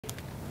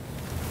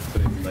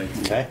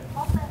Okay.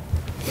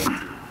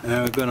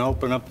 And we're going to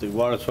open up the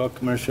Water Source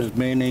Commissioners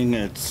meeting.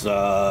 It's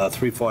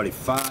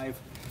 3:45.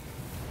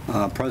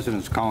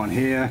 President's Colin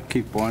here,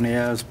 Keith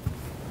Borniers,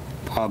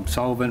 Bob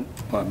Sullivan,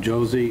 Bob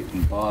Josie,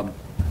 and Bob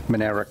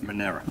Manerick.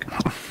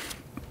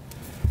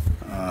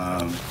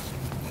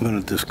 We're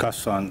going to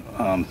discuss on,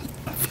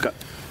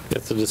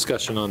 It's a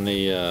discussion on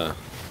the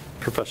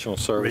professional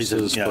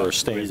services for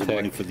State raising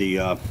money Tech for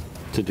the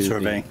to do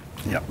surveying.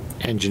 the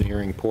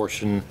engineering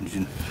portion.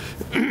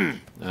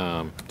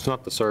 It's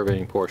not the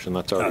surveying portion,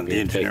 that's already the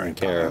being taken engineering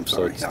care part, of.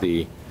 So it's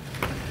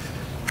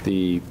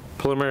the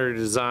preliminary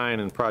design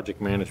and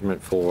project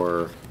management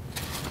for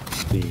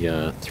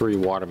the 3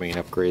 water main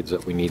upgrades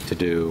that we need to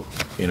do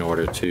in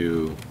order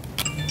to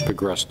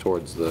progress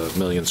towards the 1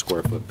 million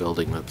square foot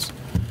building that's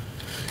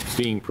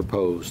being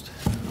proposed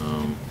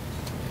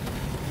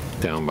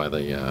down by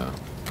the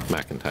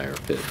McIntyre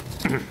pit.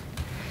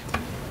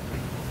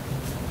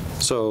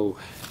 So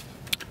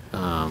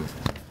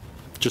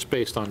just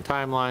based on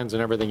timelines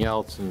and everything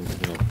else, and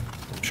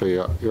I'm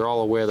sure you're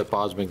all aware that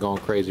Bob's been going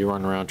crazy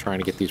running around trying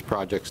to get these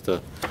projects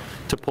to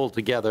pull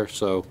together.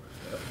 So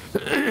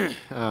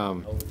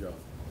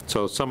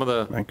so some of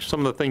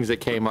the things that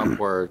came up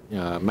were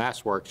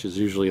MassWorks is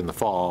usually in the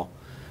fall,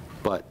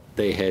 but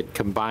they had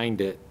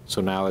combined it,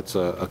 so now it's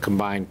a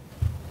combined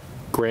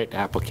grant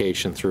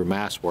application through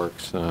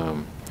MassWorks,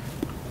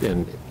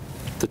 and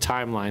the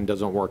timeline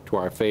doesn't work to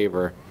our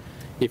favor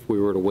if we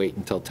were to wait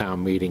until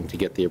town meeting to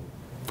get the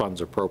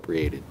funds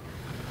appropriated.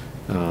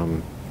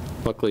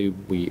 Luckily,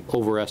 we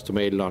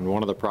overestimated on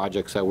one of the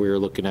projects that we were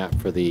looking at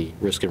for the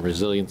risk and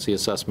resiliency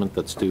assessment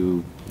that's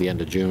due the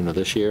end of June of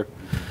this year.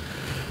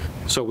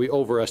 So we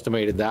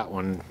overestimated that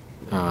one,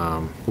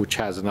 which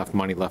has enough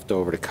money left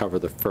over to cover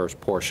the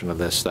first portion of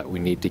this that we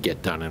need to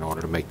get done in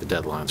order to make the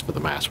deadlines for the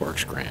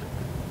MassWorks grant.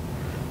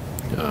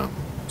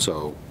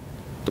 So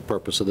the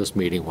purpose of this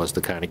meeting was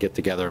to kind of get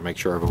together and make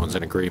sure everyone's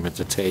in agreement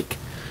to take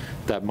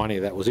that money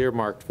that was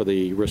earmarked for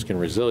the risk and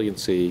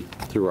resiliency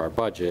through our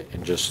budget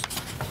and just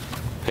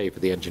pay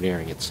for the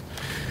engineering. It's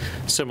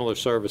similar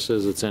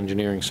services, it's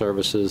engineering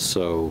services,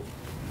 so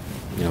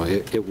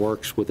it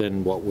works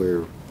within what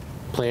we're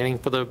planning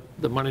for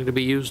the money to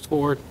be used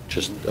for,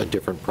 just a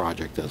different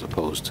project as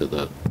opposed to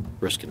the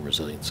risk and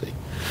resiliency.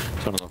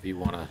 So I don't know if you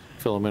want to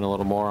fill them in a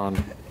little more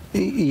on.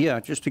 Yeah,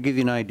 just to give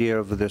you an idea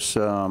of this,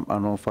 I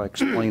don't know if I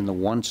explained the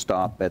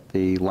one-stop at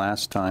the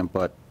last time,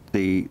 but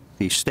the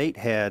state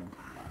had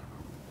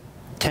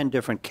 10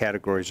 different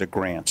categories of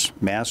grants.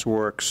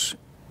 MassWorks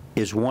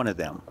is one of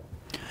them.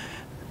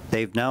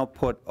 They've now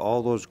put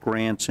all those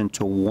grants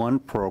into one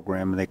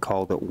program, and they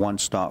called it One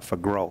Stop for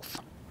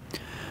Growth.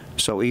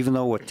 So even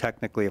though we're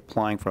technically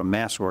applying for a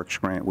MassWorks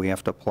grant, we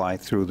have to apply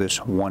through this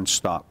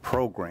one-stop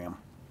program.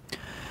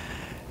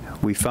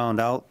 We found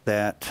out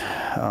that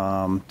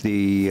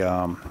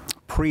the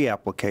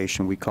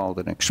pre-application, we called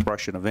it an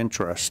expression of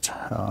interest.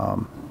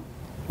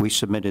 We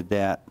submitted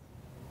that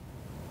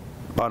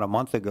about a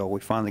month ago. We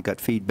finally got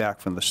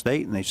feedback from the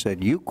state, and they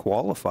said, you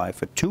qualify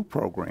for 2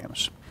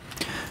 programs.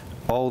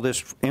 All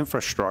this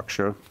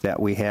infrastructure that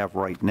we have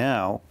right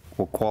now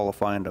will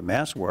qualify under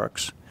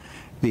MassWorks.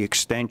 The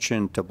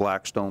extension to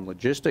Blackstone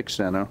Logistics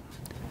Center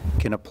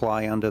can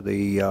apply under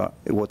the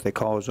what they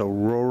call is a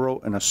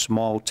rural and a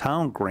small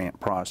town grant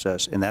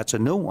process, and that's a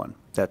new one.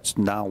 That's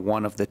now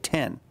one of the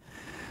 10.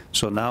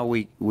 So now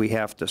we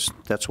have to,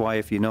 that's why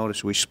if you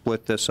notice we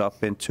split this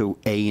up into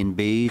A and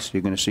B, so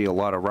you're going to see a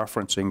lot of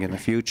referencing in the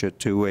future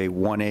to a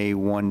 1A,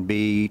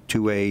 1B,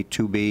 2A,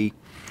 2B.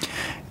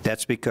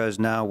 That's because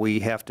now we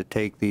have to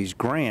take these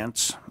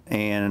grants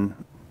and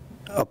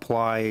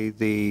apply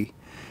the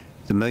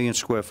 1 million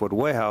square foot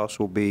warehouse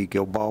will be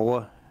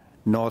Gilboa,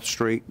 North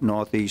Street,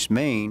 Northeast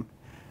Maine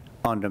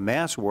under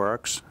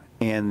MassWorks,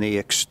 and the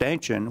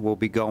extension will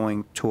be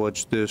going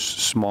towards this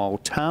small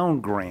town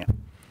grant.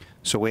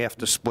 So we have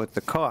to split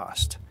the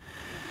cost.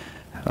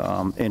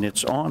 And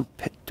it's on,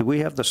 do we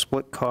have the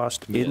split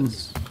cost in,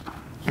 Yes.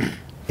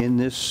 in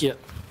this? Yep.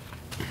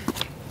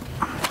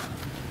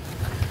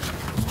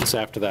 It's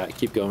after that,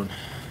 keep going.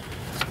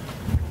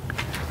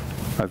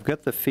 I've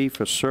got the fee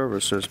for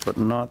services, but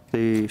not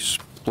the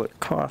split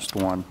cost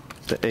one,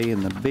 the A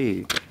and the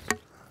B.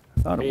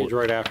 Page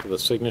right after the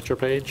signature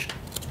page.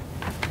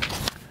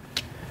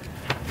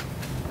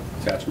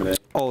 Attachment A.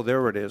 Oh,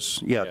 there it is.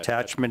 Yeah, Yeah,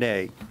 attachment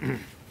A.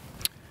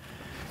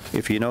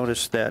 If you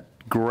notice that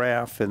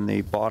graph in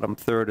the bottom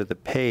third of the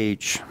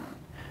page,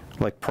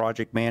 like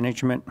project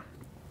management,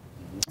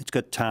 it's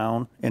got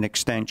town and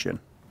extension.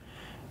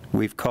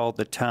 We've called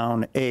the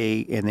town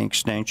A and the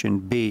extension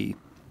B.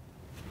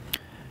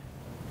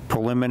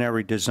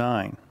 Preliminary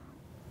design,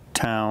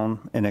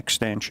 town and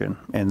extension,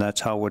 and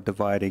that's how we're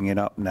dividing it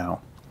up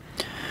now.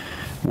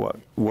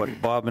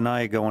 What Bob and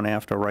I are going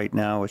after right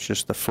now is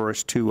just the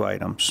first 2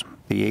 items,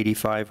 the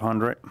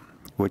 8,500,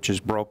 which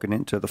is broken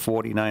into the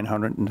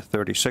 4,900 and the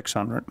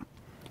 3,600,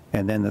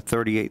 and then the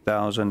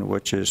 38,000,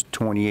 which is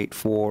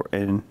 28,400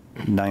 and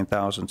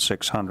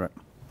 9,600.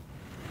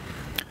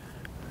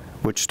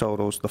 which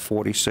totals the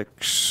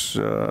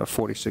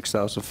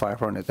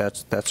 46,500.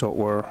 That's what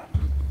we're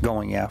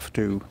going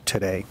after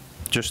today,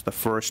 just the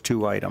first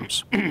two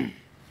items.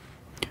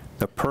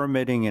 The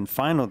permitting and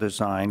final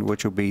design,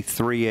 which will be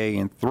 3A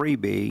and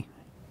 3B,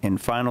 and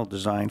final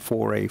design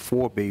 4A,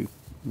 4B,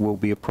 will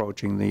be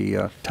approaching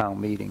the town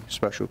meeting,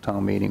 special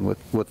town meeting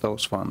with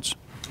those funds.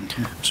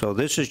 So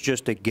this is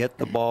just to get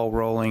the ball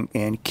rolling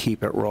and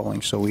keep it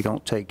rolling, so we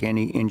don't take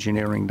any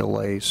engineering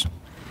delays.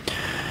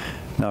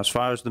 Now, as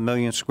far as the 1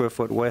 million square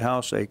foot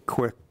warehouse, a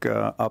quick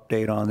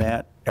update on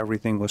that.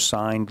 Everything was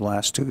signed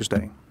last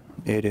Tuesday.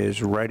 It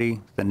is ready.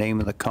 The name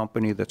of the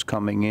company that's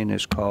coming in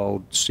is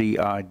called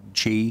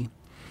CRG.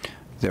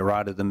 They're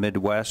out of the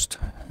Midwest.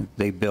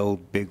 They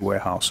build big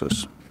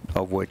warehouses,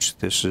 of which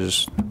this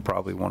is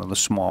probably one of the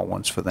small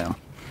ones for them.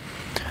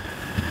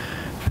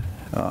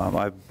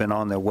 I've been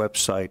on their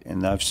website,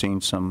 and I've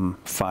seen some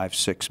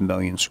 5-6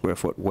 million square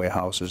foot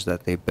warehouses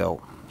that they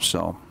built.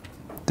 So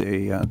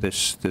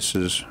this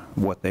is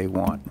what they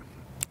want.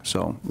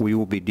 So we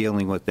will be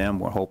dealing with them.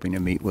 We're hoping to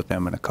meet with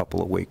them in a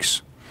couple of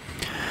weeks.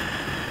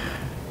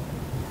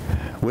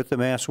 With the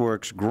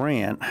MassWorks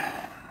grant,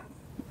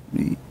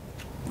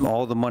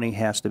 all the money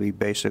has to be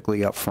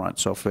basically up front.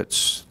 So if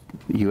it's,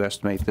 you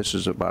estimate this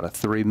is about a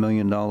 $3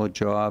 million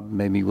job,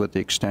 maybe with the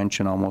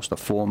extension, almost a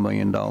 $4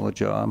 million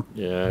job.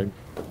 Yeah.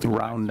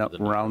 Round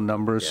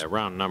numbers. Yeah,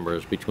 round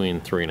numbers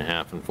between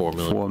 3.5 and 4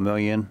 million. 4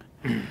 million.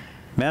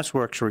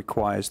 MassWorks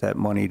requires that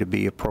money to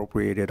be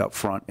appropriated up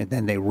front, and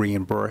then they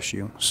reimburse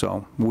you.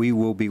 So we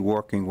will be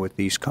working with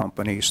these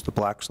companies. The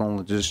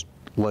Blackstone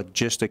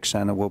Logistics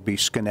Center will be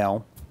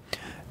Scannell,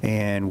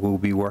 and we'll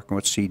be working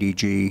with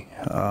CRG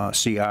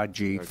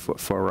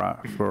for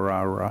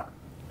our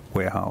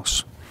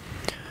warehouse.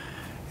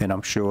 And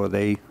I'm sure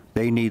they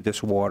need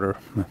this water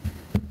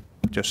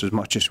just as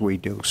much as we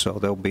do, so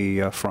they'll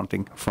be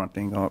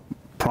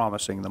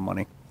promising the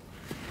money.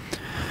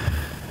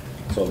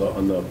 So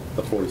on the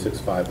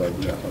 46.5, that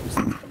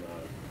obviously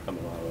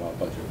coming out of our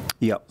budget.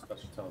 Yep.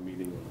 Special town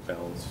meeting on the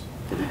balance.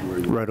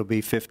 Right, it'll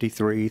be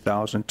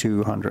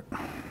 53,200.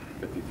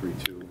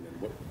 53.2, and then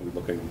what are we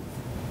looking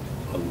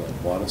on the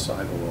water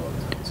side or on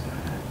the town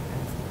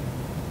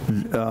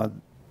side?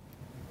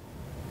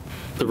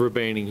 The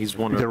remaining, he's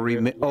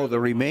wondering. The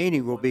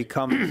remaining will be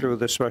coming through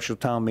the special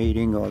town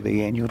meeting or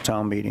the annual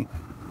town meeting.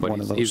 But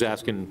One of those. he's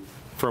asking,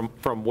 from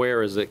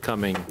where is it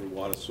coming? Through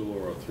water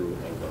sewer or through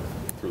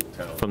the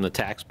town? From the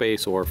tax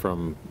base or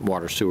from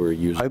water sewer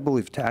users? I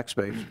believe tax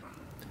base.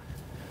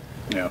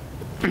 Yeah.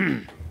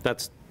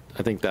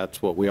 I think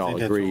that's what we all think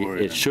that's agree what we're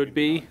it gonna should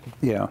be,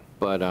 Yeah.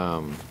 but,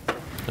 I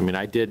mean,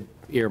 I did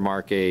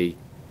earmark a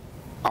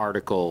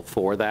article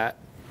for that,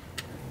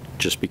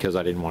 just because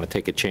I didn't want to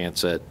take a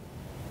chance at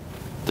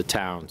the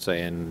town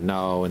saying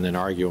no and then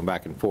arguing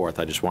back and forth.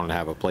 I just wanted to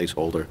have a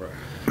placeholder.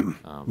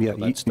 Yeah, So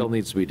that still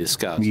needs to be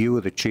discussed. You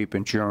were the cheap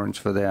insurance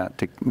for that,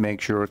 to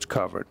make sure it's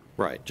covered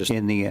Right, just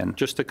in the end.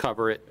 just to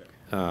cover it.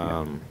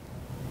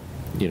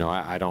 You know,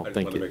 I I don't just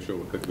think. want to make sure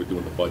we're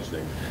doing the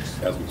budgeting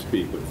as we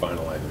speak, we're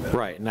finalizing that.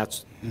 Right,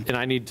 and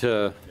I need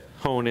to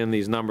hone in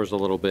these numbers a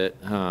little bit,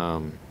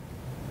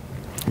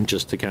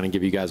 just to kind of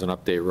give you guys an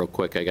update real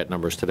quick. I got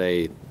numbers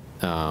today.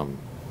 I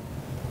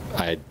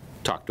had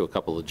talked to a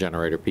couple of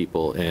generator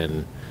people,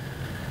 and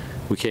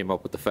we came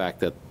up with the fact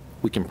that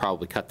we can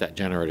probably cut that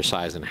generator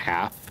size in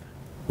half,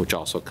 which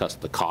also cuts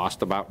the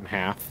cost about in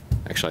half.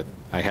 Actually,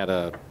 I had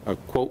a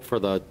quote for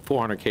the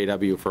 400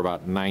 kW for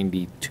about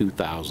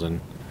 $92,000,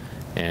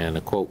 and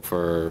a quote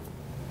for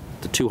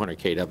the 200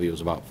 kW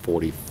was about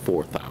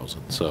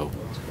 $44,000. So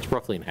it's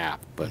roughly in half.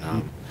 But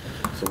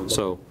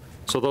so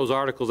those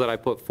articles that I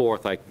put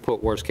forth, I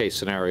put worst case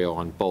scenario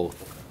on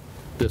both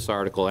this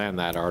article and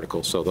that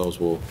article. So those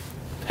will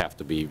have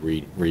to be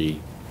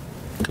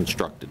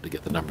reconstructed to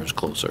get the numbers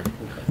closer.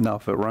 Now,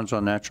 if it runs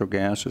on natural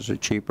gas, is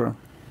it cheaper?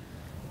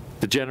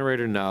 The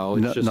generator, no.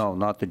 It's just, No,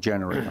 not the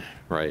generator.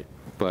 Right,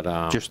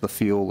 but Just the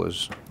fuel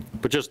is,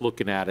 but just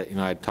looking at it, you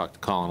know, I talked to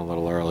Colin a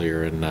little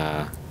earlier,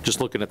 and just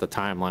looking at the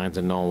timelines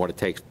and knowing what it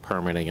takes,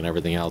 permitting and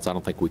everything else, I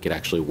don't think we could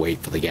actually wait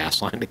for the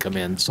gas line to come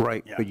in. So.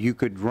 right, but you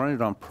could run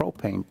it on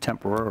propane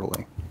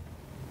temporarily.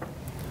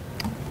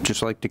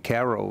 Just like the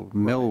Caro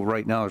mill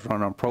right now is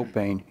run on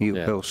propane,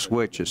 Yeah. he'll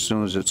switch as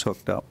soon as it's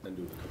hooked up. And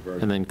do the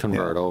conversion. And then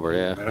convert Yeah. over,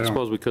 yeah. I I don't-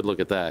 suppose we could look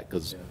at that,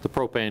 because the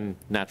propane,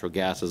 natural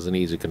gas is an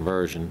easy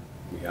conversion.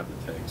 We have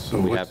the tanks. So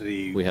We what's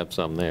we have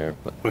some there,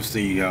 but what's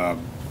the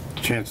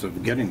chance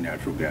of getting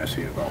natural gas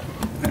here, though?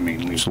 I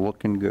mean, It's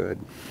looking good,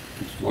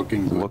 it's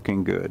looking good.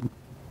 looking good.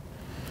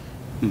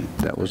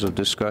 That was a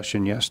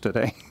discussion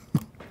yesterday.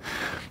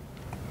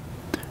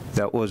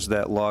 That was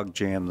that log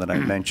jam that I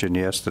mentioned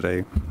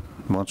yesterday.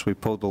 Once we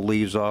pulled the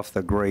leaves off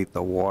the grate,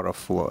 the water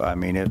flow, I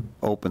mean, it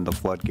opened the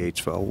floodgates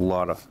for a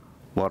lot of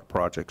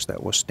projects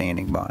that were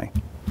standing by.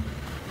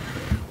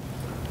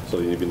 So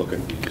you'd be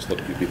looking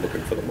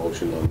for the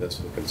motion on this,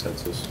 the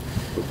consensus.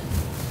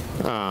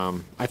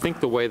 I think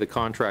the way the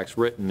contract's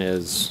written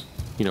is,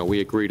 you know, we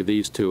agree to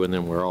these two, and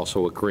then we're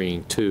also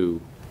agreeing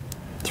to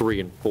 3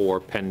 and 4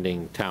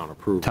 pending town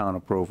approval. Town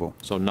approval.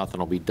 So nothing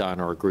will be done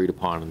or agreed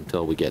upon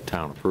until we get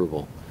town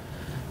approval.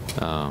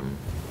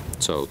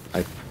 So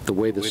the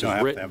way this We is don't have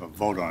to written, have a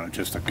vote on it,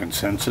 just a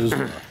consensus?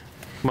 or-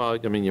 well,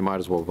 I mean, you might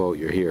as well vote,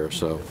 you're here,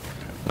 so.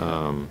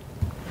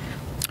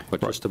 But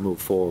just to move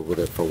forward with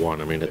it for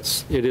one, I mean,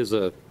 it is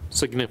a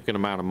significant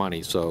amount of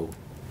money, so,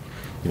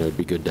 it'd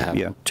be good to have.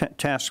 Yeah,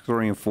 task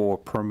 3 and 4,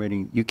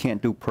 permitting, you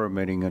can't do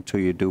permitting until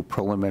you do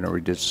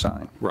preliminary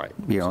design. Right.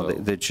 So So-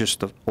 they're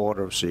just the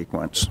order of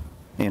sequence.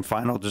 In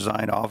final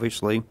design,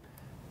 obviously,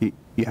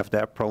 you have to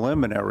have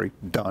preliminary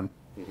done.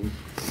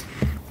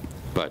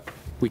 But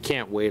we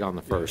can't wait on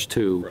the first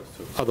two, First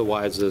two.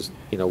 otherwise,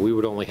 we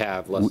would only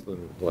have less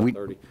than, we-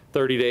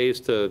 30 days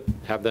to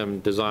have them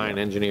design,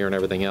 engineer, and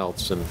everything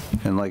else, and.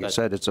 And like I that-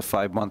 said, it's a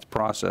 5-month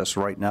process.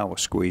 Right now, we're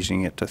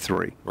squeezing it to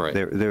 3. Right.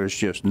 There's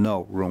just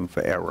no room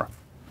for error.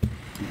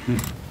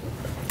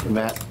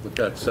 Matt, With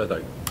that said,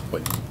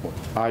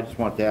 I just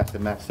wanted to ask,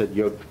 and Matt said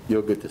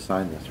you're good to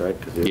sign this, right?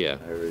 'Cause Yeah.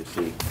 I already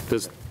see.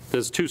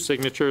 There's 2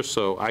 signatures,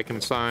 so I can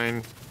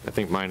sign, I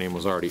think my name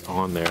was already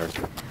on there,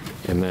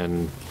 and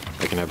then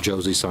I can have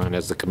Josie sign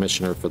as the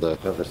commissioner for the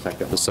For the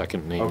second one.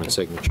 second name and Okay.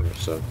 signature,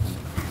 so.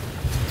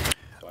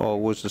 Oh,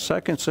 was the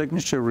second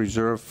signature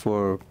reserved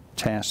for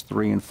task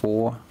 3 and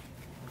 4?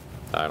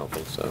 I don't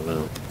think so,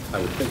 no. I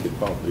would think it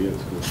probably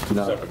is, 'cause it's two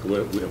No. separate.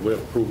 We're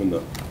approving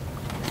the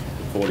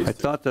 46. I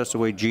thought that's the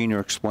way Gina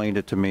explained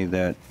it to me,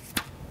 that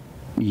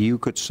you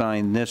could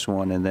sign this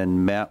one, and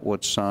then Matt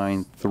would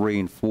sign 3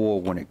 and 4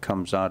 when it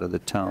comes out of the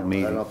town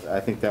meeting. I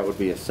think that would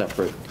be a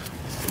separate,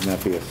 wouldn't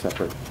that be a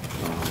separate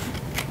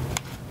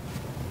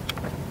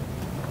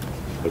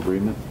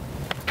agreement?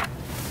 I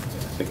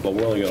think, well,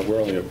 we're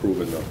only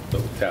approving the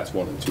task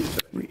 1 and 2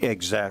 today.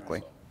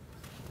 Exactly.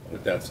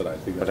 With that said, I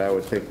think. But I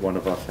would think one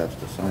of us has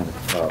to sign it.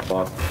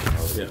 Bob?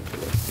 Yeah,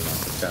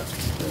 the task.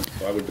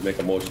 So I would make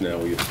a motion now,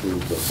 we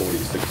approve the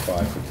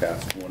 46.5 for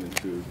task 1 and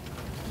 2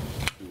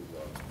 to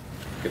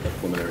get the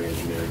preliminary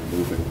engineering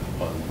moving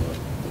on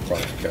the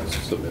project as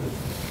submitted.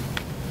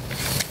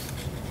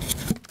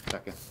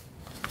 Second.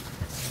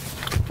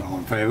 All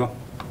in favor?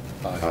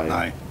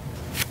 Aye.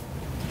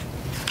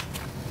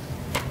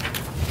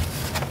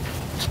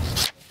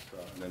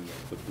 And then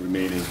the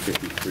remaining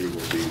 53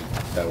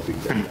 that'll be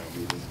done now,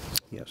 meeting.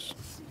 Yes.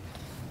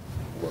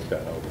 Work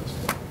that out as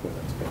to when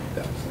that's going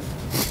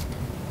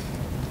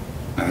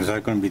down. Is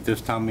that going to be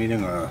this town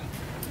meeting, or,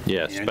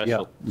 Yeah, Yeah,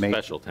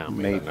 special town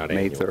meeting, not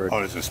May annual. 3rd. oh,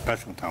 it's a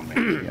special town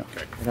meeting? Yeah.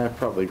 Okay. And I've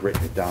probably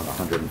written it down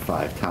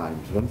 105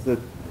 times. When's the,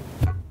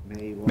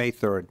 May what? May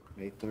 3rd.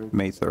 May 3rd?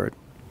 May 3rd.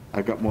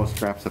 I've got more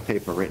scraps of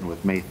paper written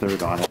with May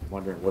 3rd on it,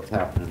 wondering what's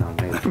happening on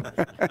May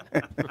 3rd.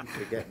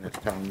 We're getting this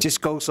town. Just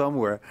go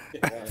somewhere.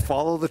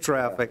 Follow the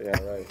traffic. Yeah,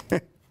 right. So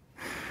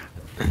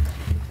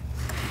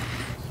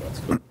that's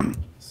good.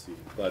 See,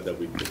 glad that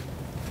we could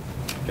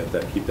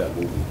keep that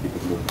moving, keep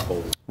it moving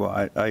forward.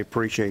 Well, I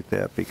appreciate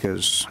that,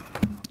 because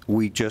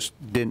we just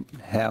didn't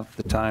have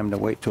the time to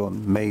wait till a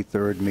May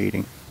 3rd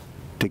meeting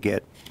to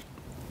get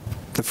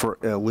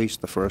at least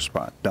the first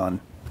part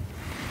done.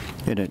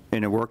 And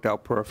it worked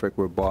out perfect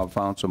where Bob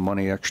found some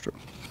money extra.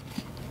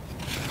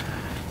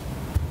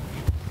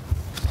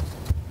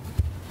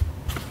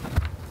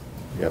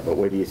 Yeah, but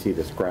where do you see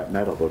the scrap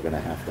metal we're gonna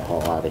have to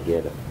haul out of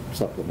here to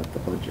supplement the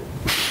budget?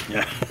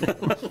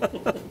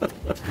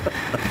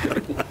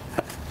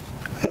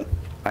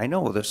 I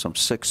know there's some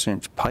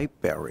 6-inch pipe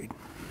buried,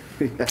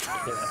 There's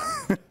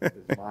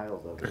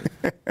miles of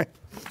it.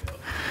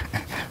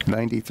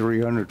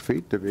 9,300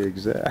 feet to be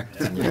exact.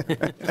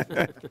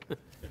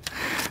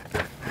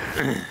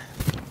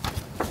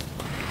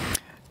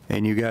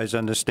 And you guys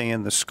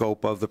understand the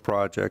scope of the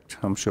project.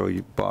 I'm sure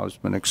Bob's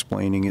been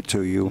explaining it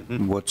to you,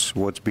 what's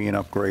being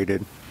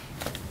upgraded.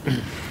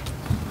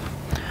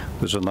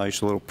 There's a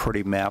nice little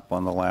pretty map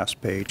on the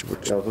last page,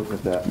 which I was looking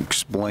at that.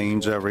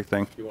 explains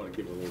everything. If you want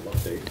to give a little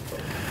update,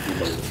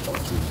 anybody that's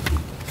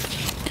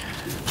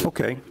watching.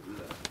 Okay.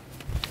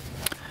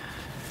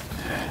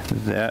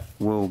 That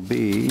will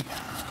be,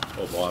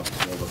 Oh, Bob,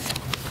 over.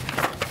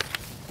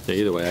 Yeah,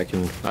 either way, I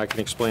can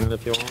explain it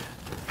if you want.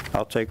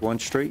 I'll take one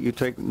street, you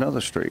take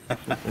another street.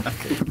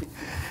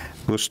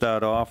 We'll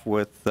start off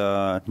with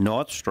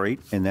North Street,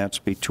 and that's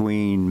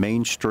between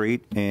Main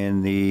Street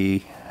and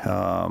the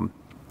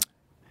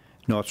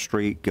North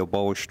Street,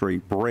 Gilboa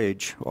Street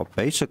Bridge. Well,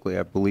 basically,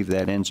 I believe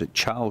that ends at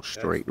Charles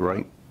Street,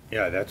 right?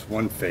 Yeah, that's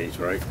one phase,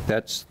 right?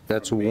 That's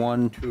From Main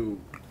one, to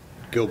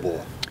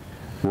Gilboa.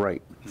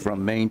 right,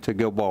 from Main to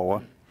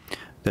Gilboa.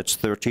 That's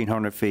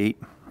 1,300 feet.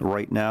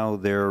 Right now,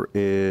 there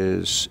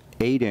is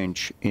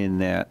 8-inch in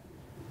that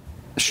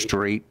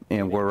street,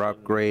 and we're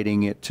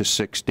upgrading it to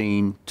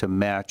 16 to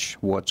match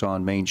what's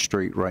on Main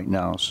Street right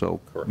now. So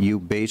Correct. you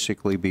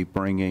basically be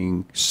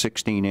bringing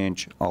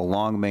 16-inch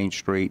along Main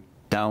Street,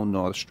 down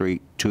North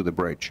Street to the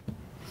bridge,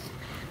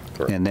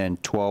 Correct. and then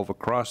 12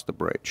 across the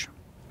bridge.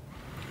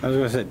 I was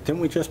going to say, didn't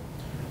we just,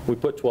 We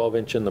put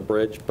 12-inch in the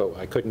bridge, but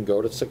I couldn't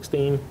go to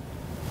 16,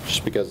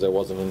 just because there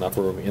wasn't enough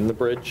room in the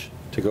bridge.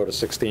 To go to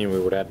 16, we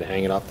would have to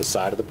hang it off the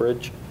side of the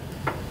bridge.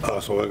 Oh,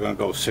 so we're gonna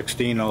go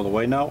 16 all the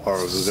way now, or are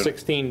we gonna?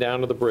 16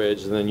 down to the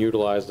bridge, and then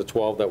utilize the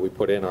 12 that we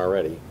put in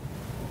already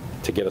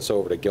to get us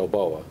over to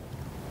Gilboa.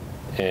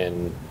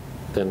 And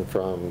then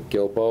from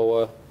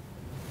Gilboa,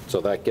 so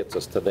that gets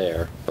us to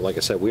there. But like I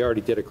said, we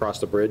already did across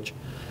the bridge,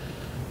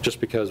 just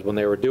because when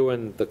they were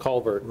doing the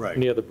culvert Right.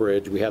 near the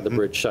bridge, we had the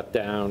bridge shut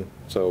down,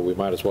 so we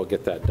might as well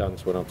get that done,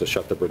 so we don't have to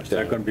shut the bridge Is down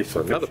that gonna be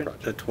for another sufficient,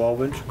 project. the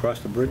 12-inch across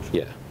the bridge?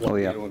 Yeah. Oh,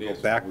 yeah. We'll go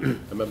back. I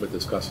remember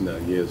discussing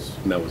that years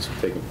when that was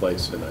taking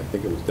place, and I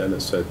think it was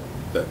Dennis said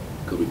that,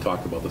 because we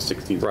talked about the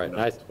 16, Right,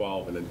 not the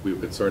 12, and then we were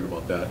concerned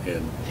about that,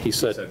 and. He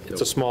said it's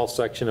a small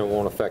section, it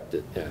won't affect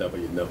it, yeah. Never,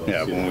 you never.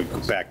 Yeah, see when we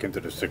that. go back into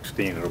the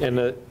 16, it'll be.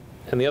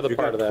 And the other You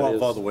part got of that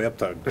 12 all the is, way up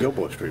to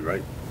Gilboa Street,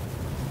 right?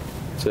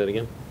 say it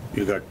again?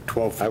 You got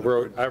 12 from I the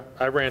wrote, bridge.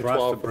 I ran Across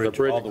 12 from the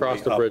bridge all the across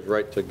way the up. bridge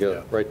right to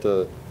Yeah. right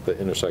to the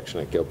intersection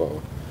at Gilboa.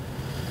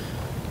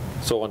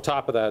 So on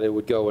top of that, it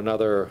would go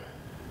another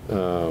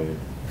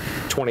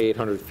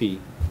 2,800 feet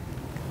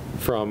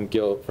from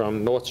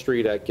North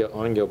Street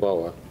on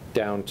Gilboa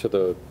down to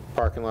the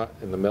parking lot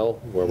in the mill,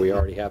 where we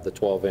already have the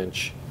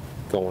 12-inch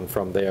going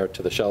from there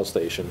to the Shell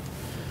station.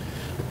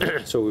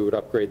 So we would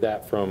upgrade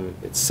that from,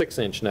 it's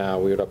 6-inch now,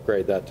 we would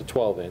upgrade that to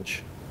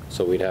 12-inch.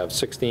 So we'd have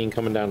 16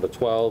 coming down to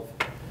 12.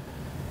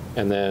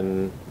 And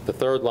then the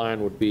third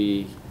line would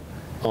be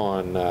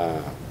on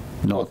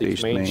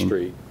Northeast Main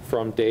Street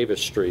from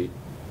Davis Street,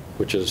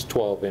 which is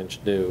 12-inch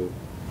new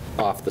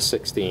off the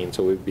 16.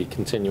 So we'd be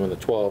continuing the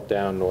 12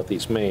 down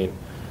Northeast Main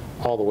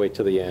all the way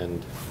to the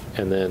end.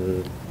 And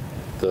then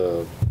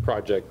the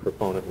project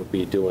proponent would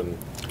be doing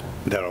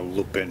That'll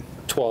loop in.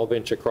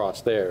 12-inch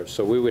across there.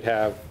 So we would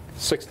have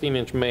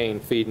 16-inch main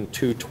feeding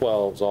two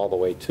 12s all the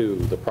way to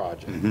the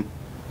project.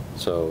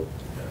 So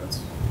Yeah,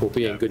 that's- we'll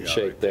be in Yeah, good yeah,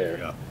 shape right there.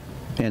 yeah.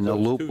 And the So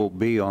loop two- will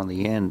be on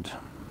the end.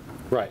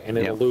 Right, and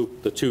it'll Yeah.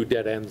 loop the two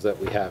dead ends that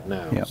we have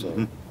now. Yeah.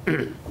 So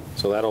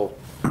so that'll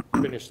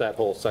finish that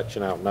whole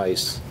section out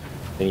nice.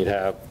 And you'd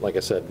have, like I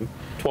said,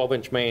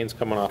 12-inch mains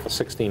coming off of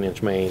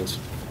 16-inch mains,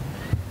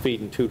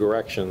 feeding two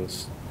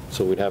directions,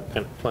 so we'd have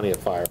plenty of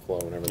fire flow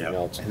and everything Yeah.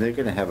 else. And they're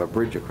going to have a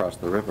bridge across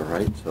the river,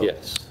 right? So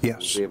Yes.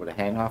 Yes. We'll be able to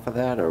hang off of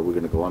that, or are we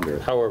going to go under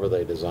it? However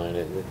they design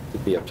it,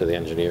 it'd be up to the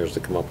engineers to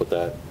come up with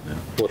that,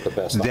 what the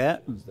best That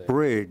option is there.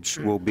 bridge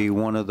will be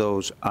one of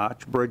those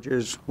arch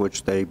bridges,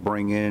 which they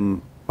bring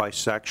in by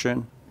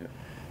section,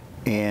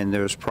 and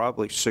there's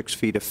probably 6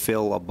 feet of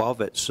fill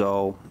above it,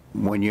 so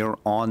when you're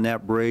on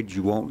that bridge,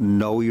 you won't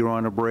know you're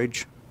on a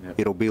bridge. Yep.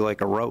 It'll be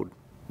like a road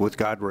with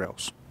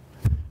guardrails.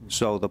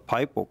 So the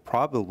pipe will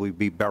probably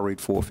be buried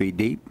 4 feet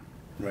deep,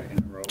 Right in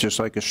the road. just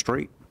like a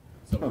street.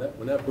 So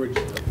when that bridge,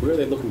 where are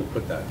they looking to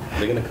put that? Are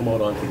they going to come out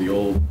onto the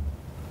old?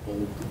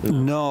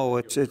 No,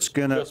 it's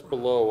gonna, Just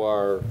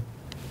below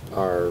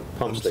our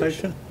pump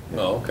station.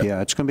 Oh, okay.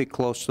 yeah, it's gonna be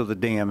close to the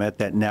dam at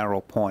that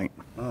narrow point.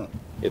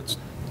 It's,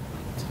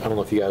 I don't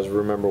know if you guys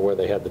remember where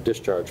they had the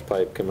discharge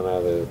pipe coming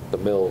out of the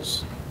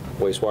Mills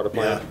wastewater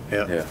Yeah, plant?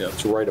 yeah. Yeah,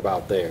 It's right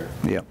about there.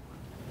 Yeah.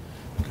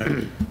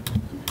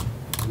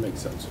 makes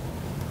sense.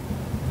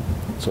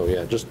 So,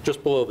 yeah,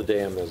 just below the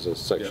dam, there's a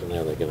section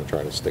there they're gonna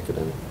try to stick it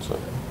in, so.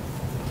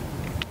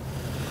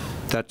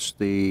 That's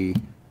the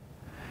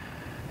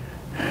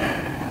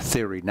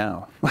theory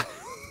now.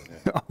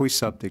 Always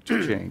subject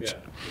to change.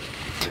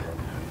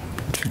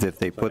 If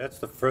they So put, that's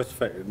the first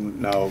phase.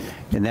 Now,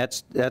 and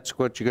that's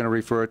what you're going to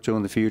refer to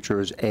in the future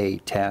as A,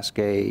 task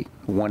A,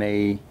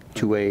 1A,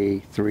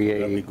 2A,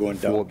 that'll be 3A, going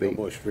down 4B.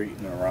 Gilboa Street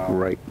and around.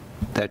 Right,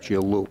 that's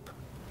your loop.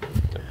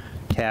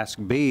 Task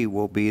B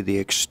will be the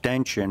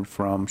extension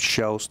from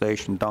Shell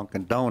Station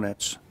Dunkin'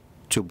 Donuts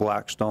to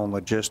Blackstone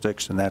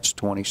Logistics, and that's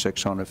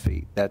 2,600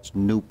 feet. That's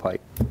new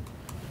pipe.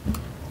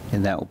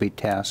 And that will be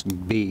task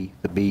B,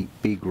 the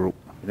B group,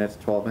 And that's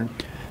 12-inch?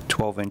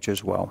 12 inch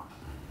as well.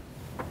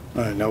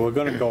 All right, now we're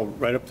gonna go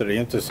right up to the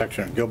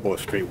intersection of Gilboa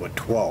Street with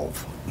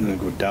 12, and then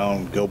go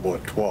down Gilboa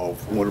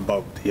 12. What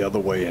about the other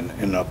way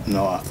in up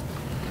north?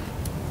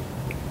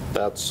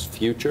 That's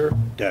future.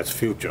 That's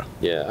future.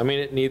 Yeah, I mean,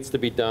 it needs to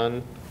be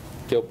done.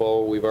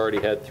 Gilboa, we've already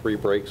had 3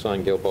 breaks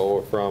on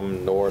Gilboa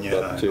from north Yeah,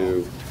 up I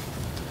to,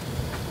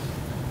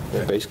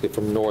 basically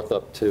from north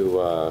up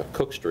to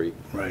Cook Street.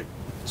 Right.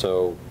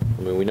 So,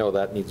 I mean, we know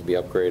that needs to be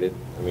upgraded.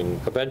 I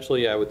mean,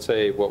 eventually, I would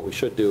say what we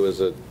should do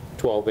is a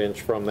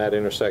 12-inch from that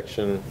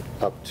intersection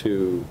up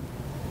to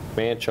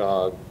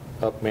Manchog,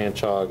 up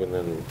Manchog, and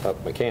then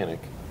up Mechanic.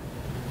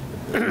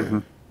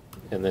 And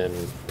then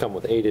come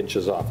with 8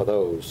 inches off of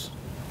those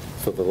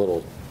for the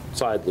little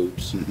side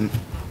loops.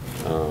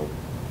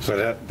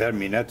 So I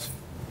mean, that's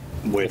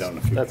way down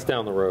the future. That's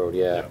down the road,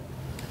 yeah.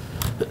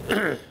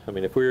 I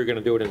mean, if we were going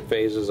to do it in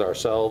phases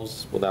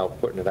ourselves without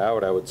putting it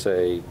out, I would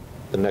say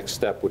the next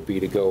step would be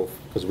to go,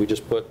 because we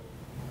just put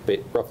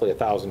roughly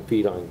 1,000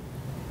 feet on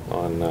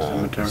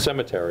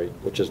Cemetery,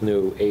 which is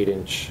new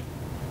 8-inch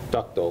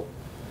ductile.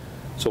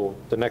 So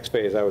the next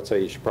phase, I would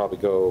say you should probably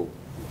go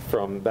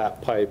from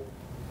that pipe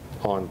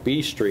on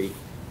B Street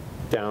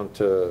down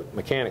to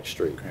Mechanic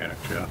Street.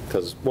 Mechanics, yeah.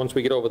 Because once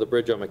we get over the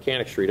bridge on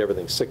Mechanic Street,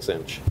 everything's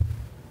 6-inch.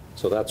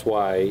 So that's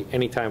why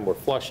anytime we're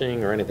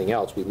flushing or anything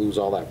else, we lose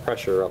all that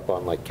pressure up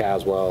on like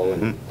Caswell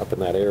and up in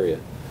that area.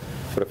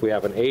 But if we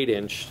have an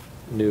 8-inch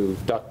new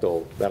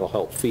ductile, that'll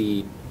help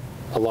feed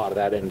a lot of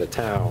that into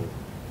town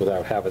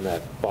without having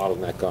that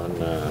bottleneck on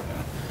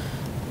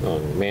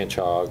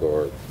Manchog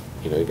or,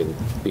 even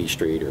B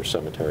Street or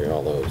Cemetery,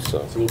 all those,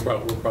 so. So we'll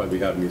probably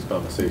be having these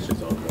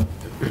conversations on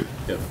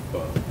if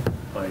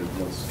Pine,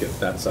 once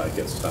that side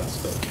gets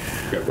touched.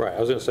 Right, I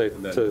was going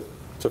to say,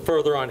 to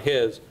further on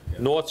his,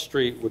 North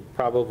Street would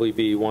probably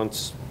be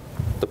once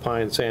the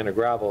Pine Sand and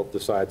Gravel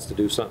decides to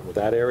do something with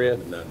that area,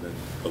 that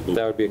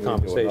would be a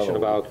conversation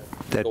about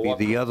That'd go be up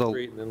the North other-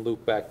 Street and then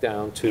loop back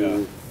down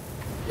to,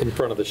 in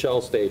front of the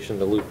Shell station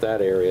to loop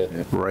that area.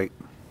 Right.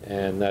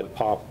 And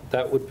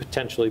that would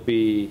potentially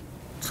be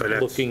So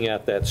that's- looking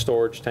at that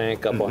storage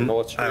tank up on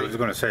North I was Street.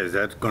 going to say, is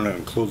that going to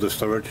include the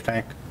storage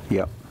tank?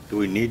 Yep.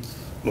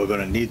 We're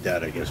going to need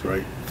that, I guess,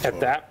 right? At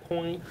that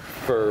point,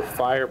 for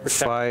fire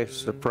protection. Fire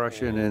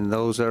suppression in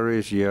those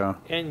areas, yeah.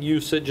 And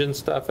usage and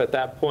stuff, at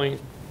that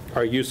point,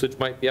 our usage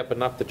might be up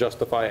enough to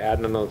justify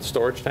adding another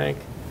storage tank.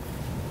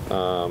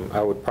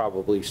 I would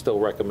probably still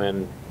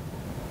recommend,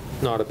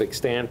 not a big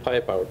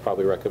standpipe, I would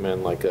probably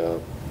recommend like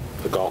a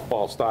golf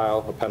ball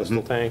style, a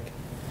pedestal tank,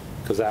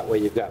 because that way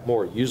you've got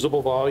more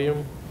usable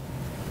volume,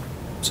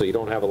 so you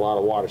don't have a lot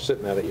of water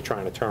sitting there that you're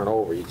trying to turn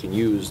over. You can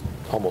use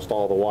almost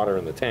all the water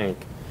in the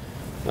tank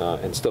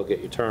and still get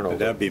your turnover.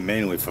 That'd be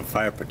mainly for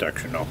fire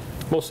protection, though.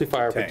 Mostly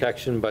fire Tank.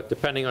 protection, but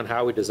depending on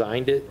how we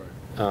designed it,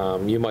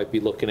 you might be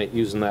looking at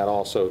using that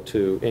also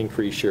to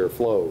increase your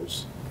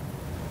flows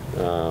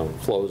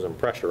and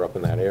pressure up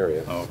in that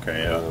area.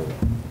 Okay, yeah.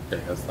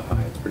 Okay, that's the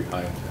high, it's pretty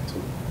high up there,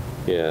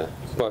 too. Yeah,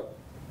 but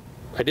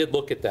I did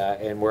look at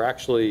that, and we're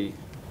actually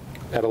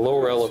at a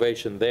lower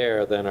elevation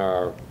there than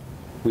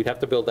we'd have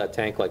to build that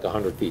tank like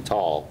 100 feet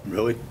tall.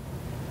 Really?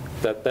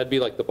 That'd be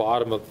like the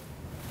bottom of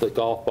the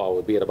golf ball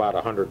would be at about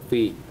 100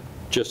 feet,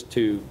 just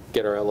to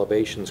get our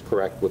elevations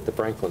correct with the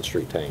Franklin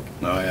Street tank.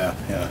 Oh,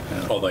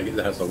 yeah. Oh, like it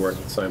has to work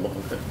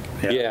simultaneously.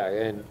 Yeah,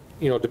 and,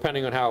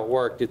 depending on how it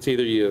worked, it's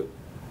either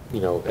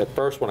at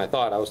first when I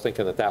thought, I was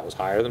thinking that was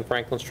higher than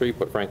Franklin Street,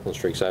 but Franklin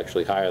Street's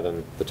actually higher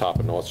than the top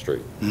of North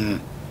Street.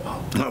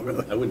 Oh,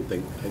 really? I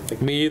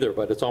think. Me either,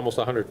 but it's almost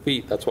 100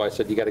 feet. That's why I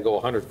said you got to go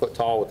 100 foot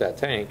tall with that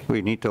tank.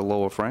 We need to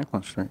lower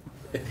Franklin Street.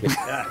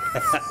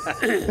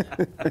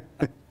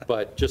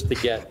 But just to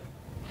get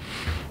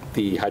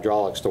the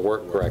hydraulics to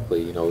work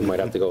correctly, we might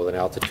have to go with an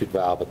altitude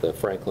valve at the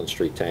Franklin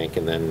Street tank,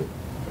 and then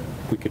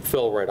we could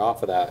fill right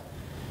off of that.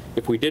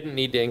 If we didn't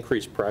need to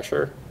increase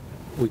pressure,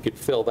 we could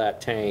fill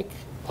that tank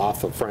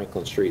off of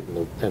Franklin Street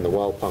and the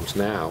well pumps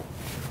now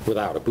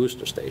without a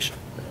booster station.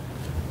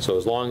 So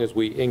as long as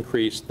we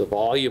increase the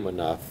volume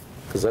enough,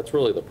 because that's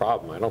really the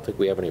problem. I don't think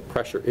we have any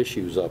pressure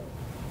issues up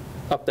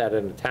that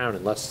end of town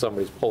unless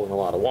somebody's pulling a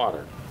lot of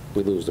water.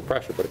 We lose the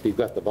pressure, but if you've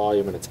got the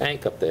volume in a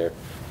tank up there,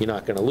 you're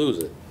not going to lose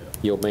it.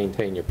 You'll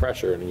maintain your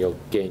pressure and you'll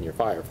gain your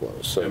fire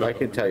flows. So, I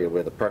can tell you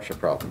where the pressure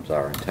problems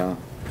are in town,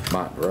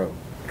 Martin Road.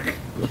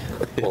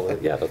 well,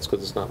 yeah, that's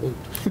because it's not moved.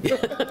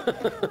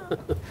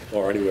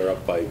 Or anywhere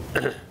up by,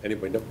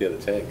 anybody up near the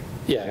tank.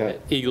 Yeah,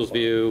 Eagles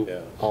View,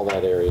 Yeah. all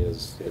that area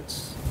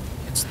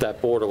it's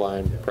that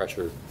borderline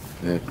pressure.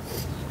 Yeah.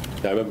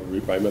 Yeah, I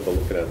remember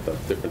looking at the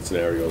different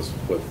scenarios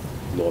with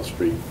North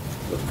Street,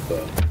 with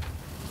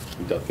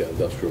the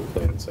industrial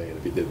plan, saying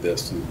if you did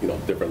this,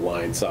 and, different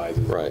line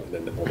sizes. Right.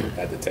 And then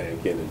add the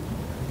tank in, and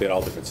they had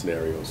all different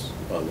scenarios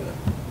on that.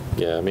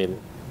 Yeah, I mean,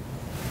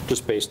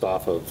 just based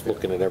off of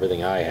looking at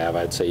everything I have,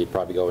 I'd say you'd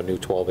probably go a new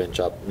 12-inch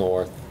up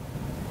north,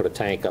 put a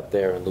tank up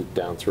there and loop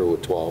down through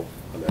with 12,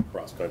 On that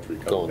cross-country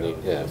going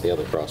coming down. the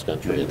other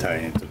cross-country. And tie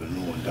into the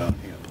new one down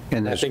here.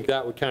 And I this, think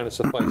that would kind of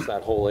suffice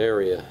that whole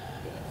area.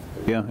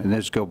 yeah, and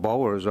this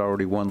Gilboa is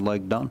already one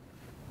leg done.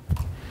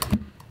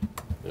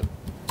 Yeah.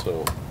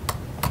 So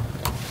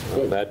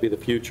that'd be the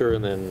future,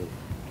 and then,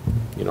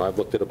 I've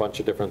looked at a bunch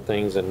of different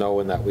things, and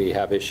knowing that we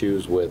have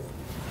issues with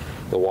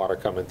the water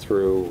coming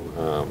through,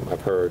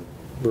 I've heard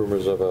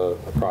rumors of a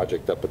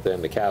project up at the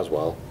end of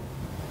Caswell.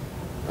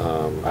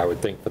 I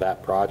would think for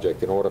that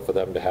project, in order for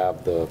them to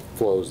have the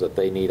flows that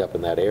they need up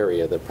in that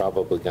area, they're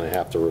probably going to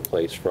have to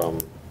replace from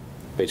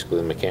basically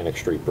the Mechanic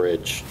Street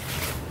Bridge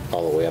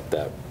all the way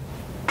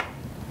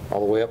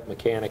up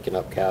Mechanic and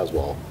up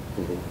Caswell,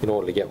 in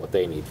order to get what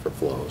they need for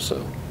flow,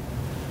 so.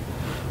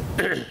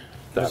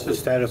 What's the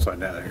status on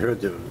that? I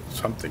heard there was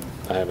something.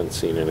 I haven't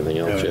seen anything I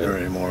else haven't heard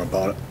yet. any more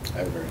about it.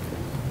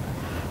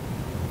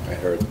 I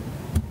heard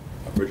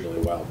originally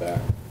a while back,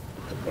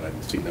 but I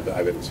haven't seen anything. I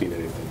haven't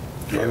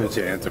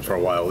seen anything for a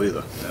while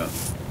either, yeah.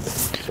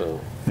 So,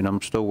 And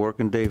I'm still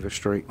working Davis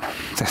Street.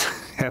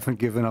 Haven't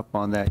given up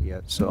on that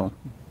yet, so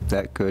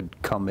that could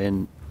come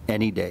in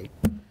any day.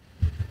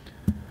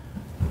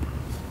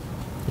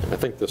 I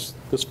think this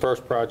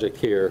first project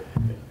here,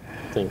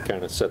 I think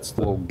kind of sets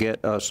Will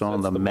get us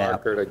on the map.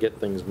 marker to get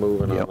things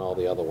moving on Yep. all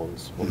the other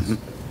ones.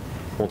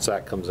 Once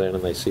that comes in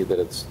and they see that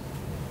it's,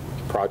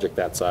 a project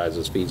that size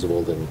is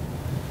feasible, then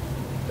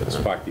It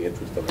sparked the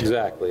interest of it.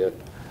 exactly.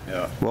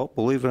 Yeah. Well,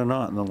 believe it or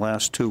not, in the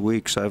last 2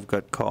 weeks, I've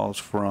got calls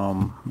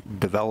from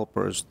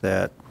developers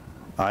that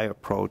I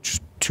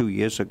approached 2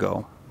 years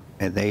ago,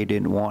 and they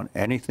didn't want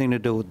anything to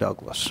do with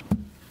Douglas.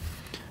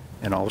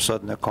 And all of a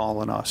sudden, they're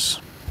calling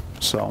us.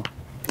 So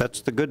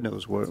that's the good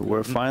news.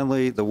 We're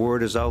finally, the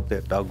word is out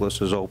there,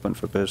 Douglas is open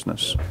for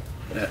business.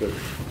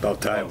 About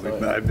time.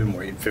 I've been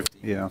waiting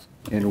 15 years.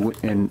 Yeah,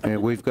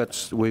 and we've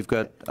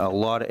got a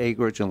lot of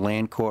acreage in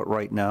land court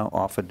right now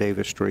off of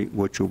Davis Street,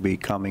 which will be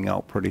coming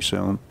out pretty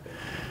soon.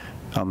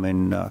 I'm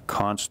in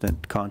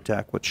constant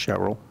contact with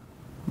Cheryl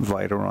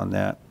Viter on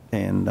that,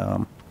 and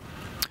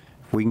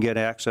if we can get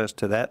access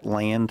to that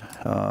land,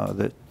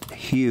 the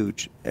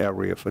huge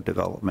area for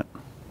development.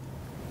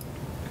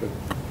 Good.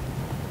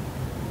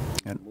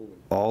 And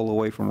all the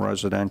way from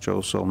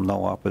residential, so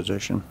no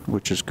opposition,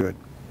 which is good.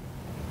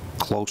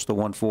 Close to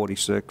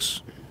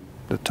 146.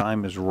 The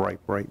time is ripe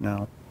right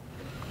now.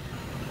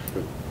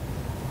 Good.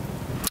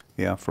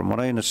 Yeah, from what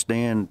I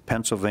understand,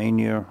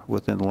 Pennsylvania,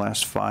 within the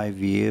last 5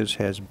 years,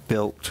 has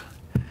built,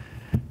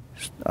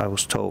 I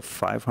was told,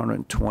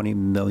 520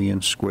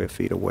 million square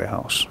feet of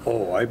warehouse.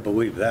 Oh, I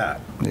believe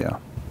that. Yeah.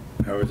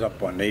 I was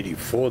up on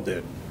 84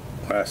 there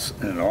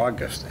in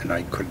August, and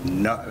I could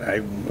not, I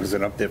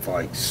wasn't up there for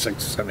like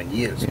 6, 7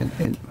 years.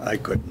 And I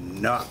could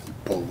not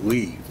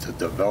believe the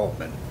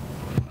development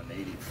on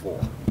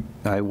 84.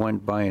 I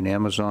went by an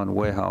Amazon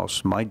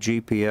warehouse. My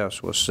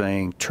GPS was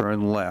saying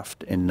turn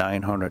left in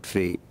 900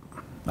 feet.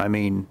 I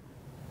mean,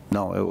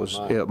 no, it was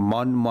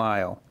 1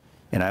 mile.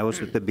 And I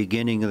was at the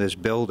beginning of this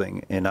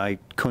building, and I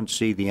couldn't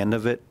see the end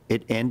of it.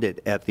 It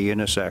ended at the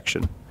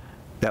intersection.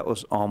 That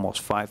was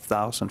almost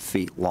 5,000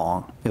 feet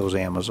long. It was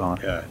Amazon.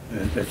 Yeah,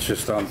 it's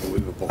just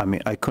unbelievable. I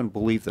mean, I couldn't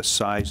believe the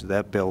size of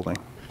that building.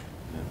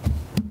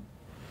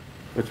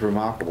 It's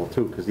remarkable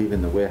too, because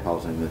even the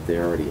warehousing that they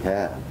already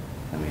have,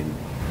 I mean,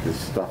 the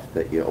stuff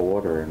that you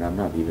order, and I'm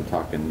not even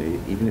talking,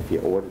 even if you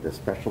ordered a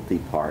specialty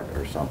part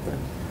or something,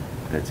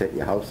 and it's at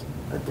your house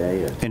in a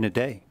day. In a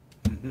day.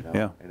 You know,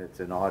 Yeah. And it's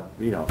an odd,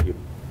 you know, you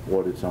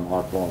ordered some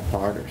oddball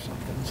part or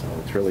something, so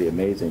it's really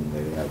amazing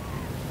they have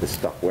this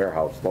stuff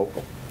warehouse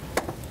local.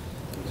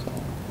 So,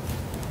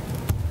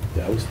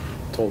 Yeah, I was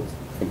told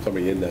from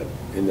somebody in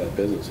that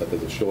business that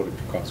there's a shortage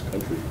across the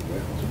country of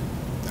warehousing.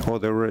 Oh,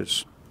 there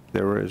is.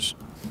 There is.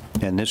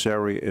 And this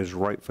area is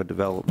ripe for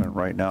development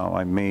right now.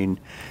 I mean,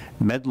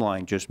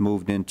 Medline just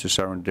moved into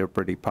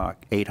Serendipity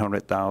Park,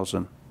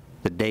 800,000.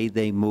 The day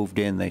they moved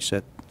in, they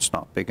said, it's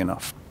not big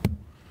enough.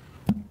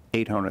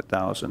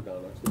 800,000. Down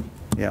Uxbridge.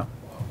 Yeah.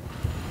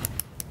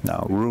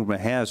 Now, rumor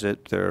has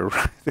it,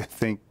 they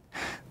think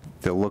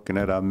they're looking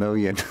at $1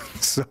 million.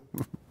 So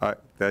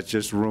that's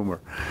just rumor.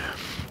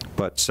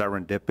 But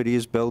Serendipity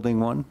is building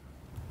one.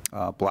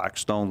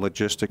 Blackstone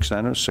Logistics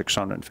Center,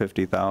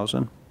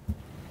 650,000.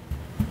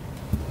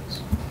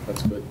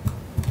 That's good.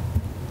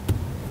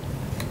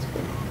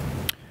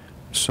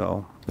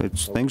 So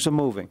things are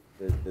moving.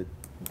 the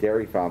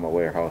dairy farmer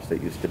warehouse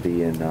that used to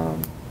be in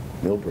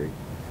Millbury,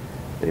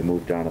 they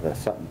moved down to the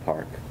Sutton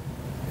Park.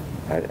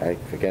 I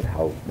forget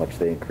how much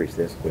they increased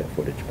their square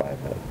footage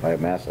by a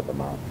massive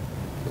amount.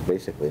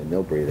 Basically, in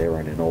Millbury, they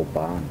were in an old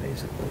barn,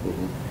 basically.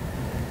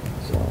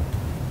 So,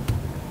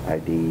 not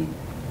IDG,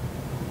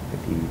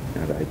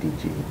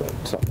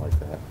 but something like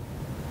that.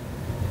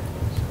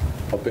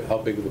 How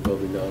big is the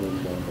building down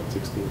in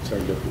 16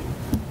 Serendipity?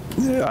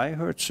 Yeah, I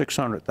heard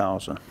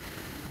 600,000.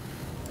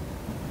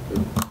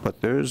 But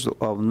there's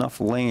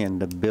enough land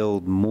to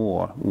build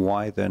more.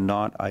 Why they're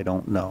not, I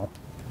don't know.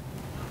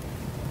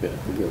 Yeah,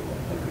 we got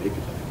 100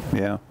 acres, I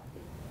think. Yeah.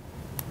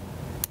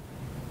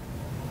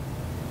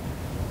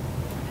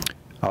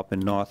 Up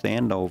in North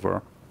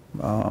Andover,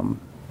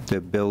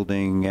 they're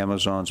building,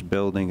 Amazon's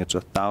building, it's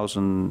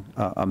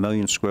a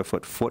million square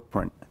foot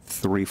footprint,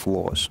 3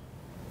 floors,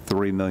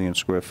 3 million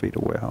square feet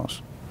of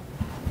warehouse.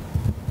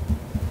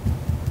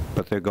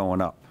 But they're going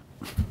up.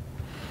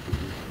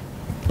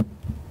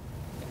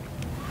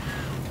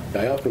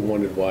 I often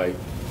wondered why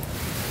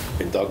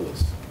in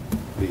Douglas,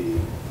 the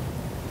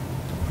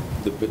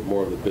bit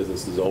more of the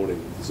business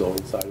zoning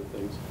side of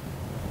things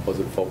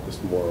wasn't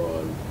focused more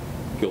on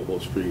Gilboa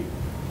Street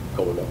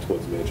going up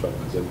towards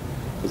Manchester.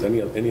 Because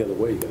any other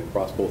way, you got to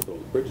cross both of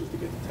those bridges to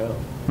get to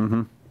town.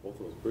 Mm-hmm. Both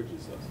of those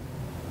bridges,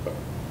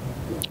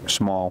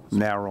 Small,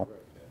 narrow.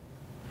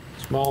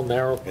 Small,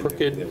 narrow, they're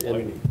crooked,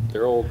 whiny. and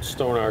they're old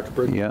stone arch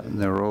bridges. Yeah, and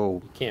they're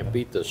old. Can't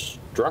beat the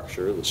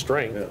structure, the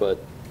strength, Yeah. but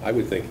I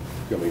would think,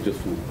 I mean, just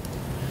from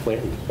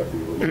planning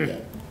perspective,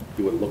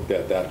 you would have looked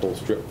at that whole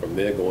strip from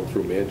there going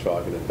through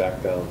Manchog and then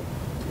back down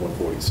to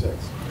 146.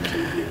 So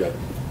you got,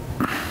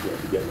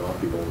 you're getting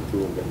off, you're going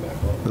through and getting back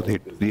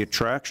on. The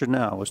attraction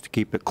now is to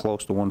keep it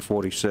close to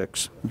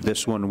 146.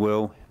 This one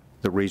will,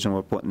 the reason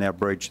we're putting that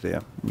bridge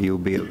there, you'll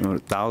be at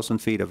 1,000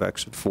 feet of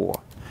exit 4.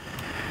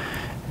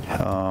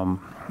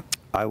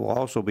 I will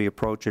also be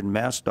approaching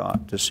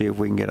MassDOT to see if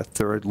we can get a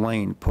third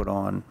lane put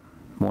on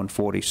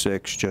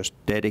 146, just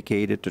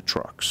dedicated to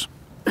trucks,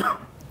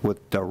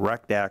 with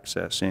direct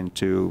access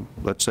into,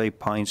 let's say,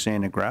 pine,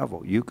 sand, and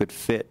gravel. You could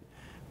fit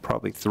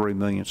probably 3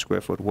 million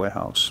square foot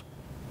warehouse.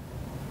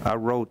 Our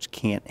roads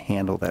can't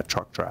handle that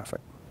truck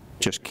traffic,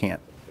 just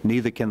can't.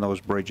 Neither can those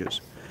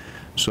bridges.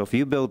 So if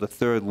you build a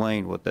third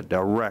lane with a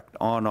direct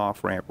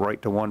on-off ramp right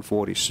to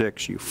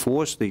 146, you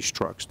force these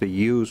trucks to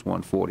use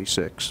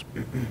 146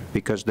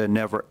 because they're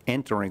never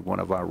entering one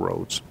of our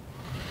roads.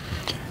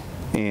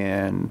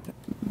 And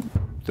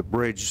the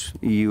bridge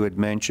you had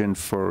mentioned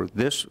for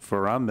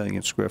our 1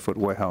 million square foot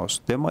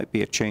warehouse, there might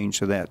be a change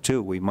to that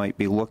too. We might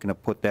be looking to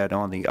put that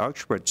on the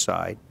Uxbridge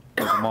side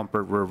of the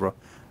Mumford River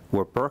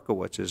where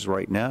Berkowitz is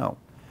right now,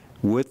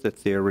 with the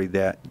theory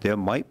that there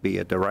might be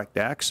a direct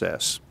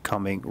access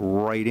coming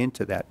right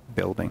into that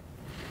building.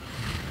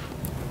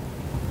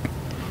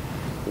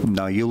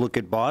 Now, you look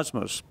at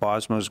Bosma's.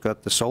 Bosma's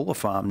got the solar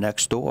farm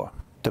next door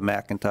to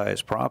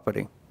McIntyre's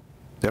property.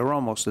 They're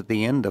almost at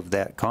the end of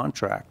that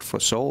contract for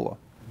solar.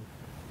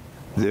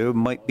 There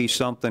might be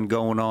something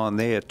going on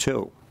there,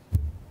 too.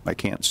 I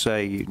can't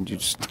say, you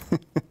just,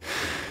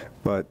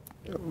 but,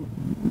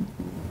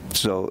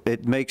 so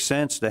it makes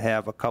sense to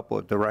have a couple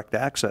of direct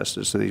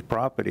accesses to these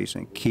properties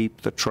and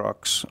keep the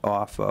trucks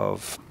off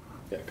of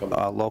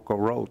our local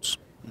roads.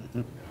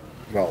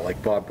 Well,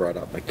 like Bob brought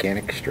up,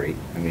 Mechanic Street,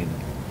 I mean,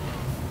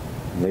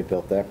 when they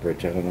built that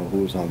bridge, I don't know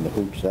who was on the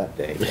hooch that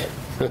day,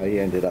 but how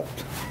you ended up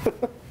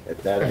at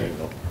that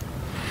angle.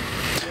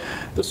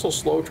 This will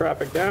slow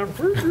traffic down.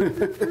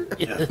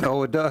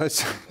 Oh, it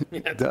does.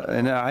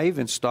 And I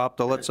even stopped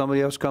to let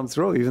somebody else come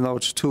through, even though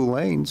it's 2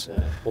 lanes.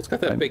 Well, it's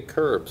got that big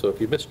curb, so if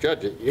you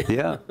misjudge it,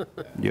 Yeah,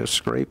 you're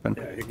scraping.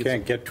 Yeah, you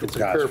can't get 2 it's a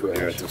cars curb from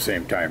there range. at the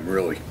same time,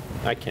 really.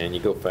 I can, you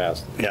go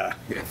fast. Yeah,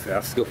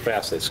 fast. Go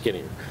fast, they're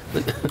skinnier. I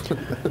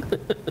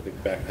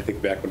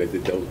think back when they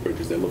did those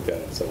bridges, they looked at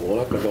it and said, well, we're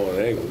not going to go on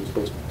an angle, we're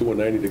supposed to do a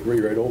 90-degree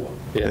right over.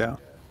 Yeah.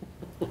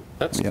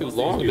 That's Yeah. too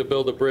long to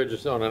build a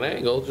bridge on an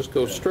angle, just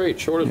go straight,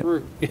 shortest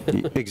route.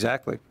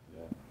 Exactly.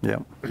 Yeah.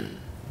 There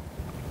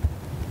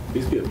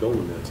used to be a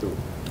building there, too.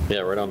 Yeah,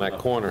 right on that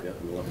corner. Yeah,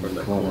 on the left, right in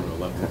that corner, on the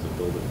left is a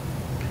building.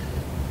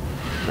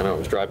 I know, it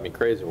was driving me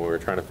crazy when we were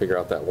trying to figure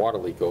out that water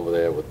leak over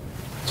there with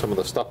some of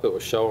the stuff that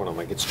was showing. I'm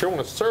like, it's showing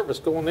a service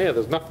going there,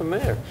 there's nothing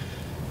there.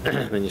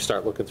 And then you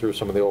start looking through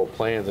some of the old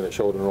plans, and it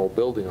showed an old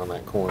building on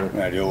that corner.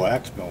 Yeah, the old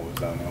axe mill was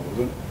down there,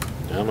 wasn't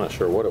it? I'm not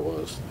sure what it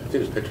was. I see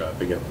this picture, I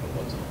forget what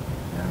it was.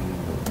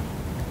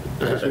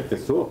 I think the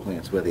sewer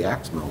plant's where the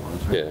axe mill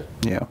was, right? Yeah,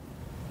 Yeah.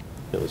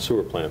 yeah, the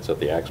sewer plant's at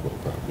the Axmo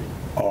property.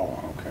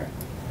 Oh, okay.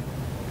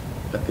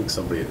 I think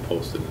somebody had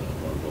posted it on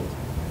one of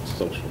those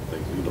social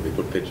things, you know, they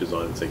put pictures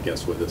on and say,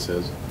 guess where this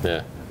is?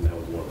 Yeah, And that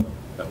was one of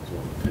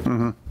the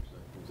pictures.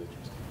 It was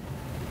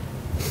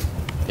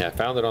interesting. yeah, I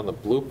found it on the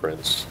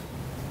blueprints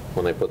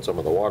when they put some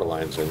of the water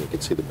lines in, you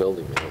could see the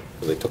building there.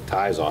 'Cause they took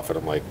ties off it,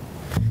 I'm like,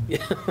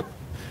 yeah,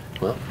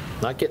 well,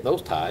 not getting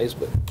those ties,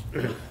 but.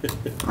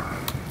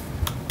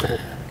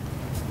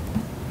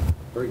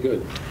 Very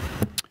good.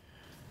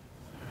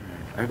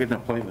 I got an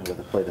appointment with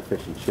a plate of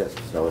fish and chips,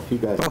 so if you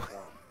guys,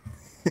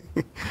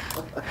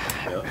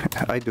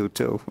 I do,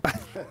 too.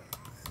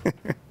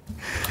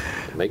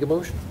 Make a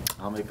motion?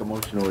 I'll make a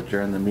motion to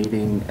adjourn the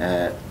meeting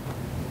at,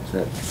 is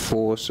that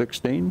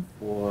 4:16?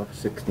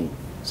 4:16?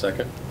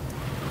 Second?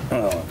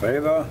 All in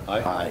favor?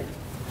 Aye. Aye.